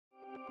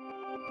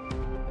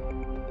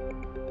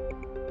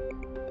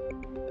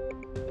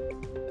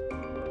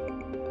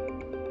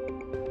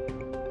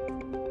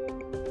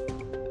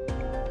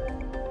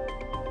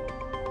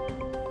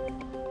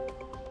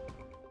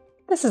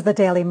This is the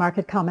Daily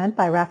Market Comment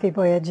by Rafi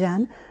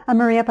Boyadjian. I'm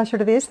Maria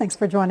Pashurdavis. Thanks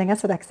for joining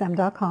us at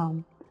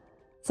XM.com.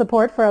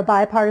 Support for a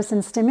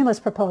bipartisan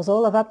stimulus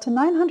proposal of up to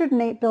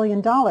 $908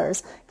 billion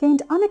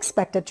gained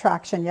unexpected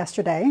traction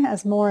yesterday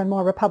as more and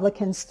more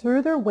Republicans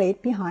threw their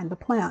weight behind the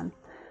plan.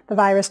 The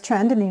virus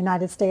trend in the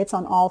United States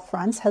on all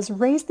fronts has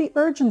raised the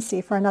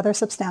urgency for another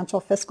substantial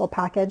fiscal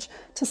package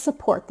to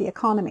support the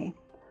economy.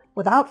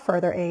 Without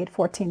further aid,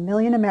 14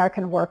 million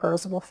American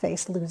workers will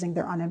face losing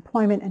their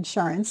unemployment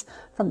insurance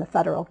from the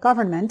federal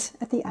government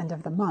at the end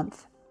of the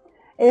month.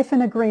 If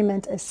an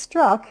agreement is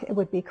struck, it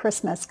would be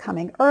Christmas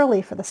coming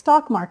early for the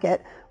stock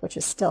market, which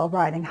is still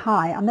riding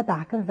high on the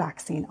back of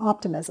vaccine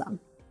optimism.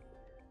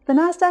 The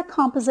Nasdaq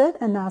Composite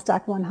and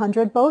Nasdaq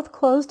 100 both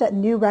closed at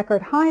new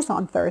record highs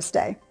on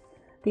Thursday.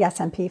 The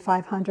S&P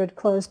 500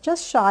 closed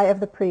just shy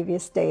of the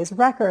previous day's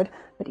record,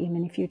 but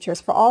E-mini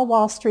futures for all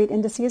Wall Street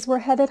indices were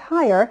headed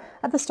higher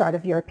at the start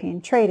of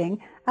European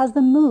trading as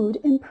the mood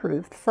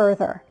improved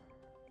further.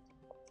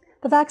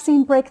 The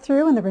vaccine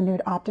breakthrough and the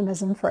renewed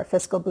optimism for a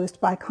fiscal boost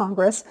by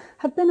Congress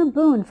have been a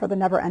boon for the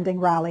never-ending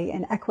rally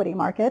in equity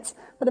markets,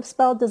 but have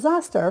spelled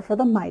disaster for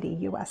the mighty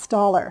U.S.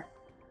 dollar.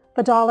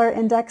 The dollar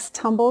index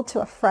tumbled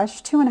to a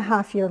fresh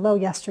 2.5-year low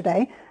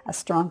yesterday as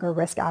stronger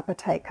risk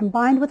appetite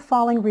combined with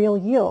falling real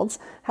yields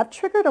have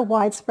triggered a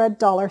widespread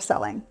dollar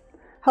selling.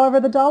 However,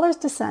 the dollar's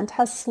descent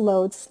has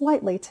slowed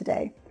slightly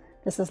today.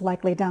 This is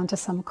likely down to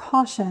some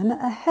caution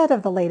ahead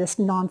of the latest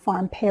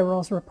non-farm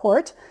payrolls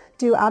report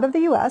due out of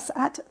the U.S.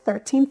 at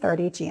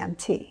 13:30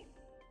 GMT.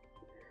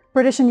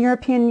 British and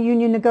European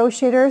Union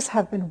negotiators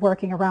have been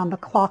working around the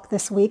clock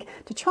this week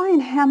to try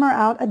and hammer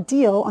out a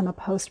deal on the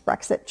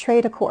post-Brexit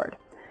trade accord.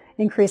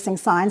 Increasing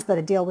signs that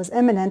a deal was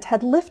imminent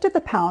had lifted the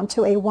pound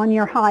to a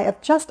one-year high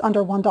of just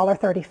under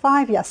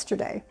 $1.35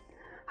 yesterday.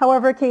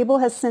 However, cable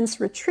has since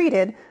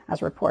retreated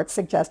as reports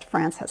suggest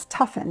France has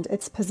toughened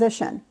its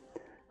position.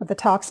 With the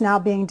talks now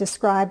being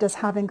described as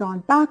having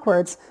gone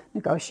backwards,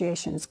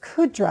 negotiations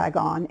could drag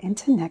on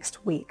into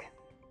next week.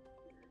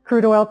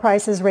 Crude oil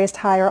prices raced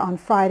higher on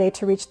Friday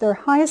to reach their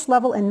highest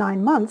level in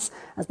 9 months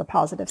as the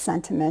positive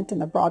sentiment in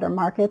the broader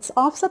markets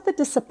offset the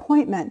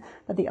disappointment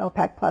that the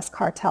OPEC Plus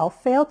cartel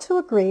failed to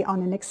agree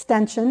on an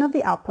extension of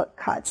the output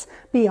cuts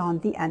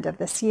beyond the end of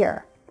this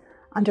year.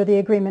 Under the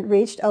agreement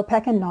reached,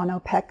 OPEC and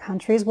non-OPEC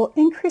countries will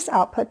increase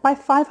output by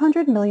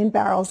 500 million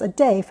barrels a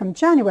day from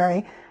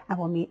January and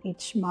will meet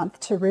each month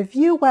to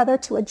review whether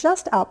to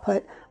adjust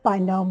output by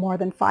no more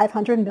than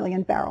 500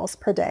 million barrels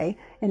per day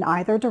in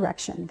either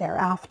direction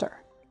thereafter.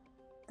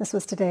 This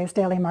was today's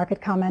Daily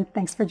Market Comment.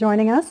 Thanks for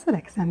joining us at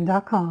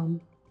XM.com.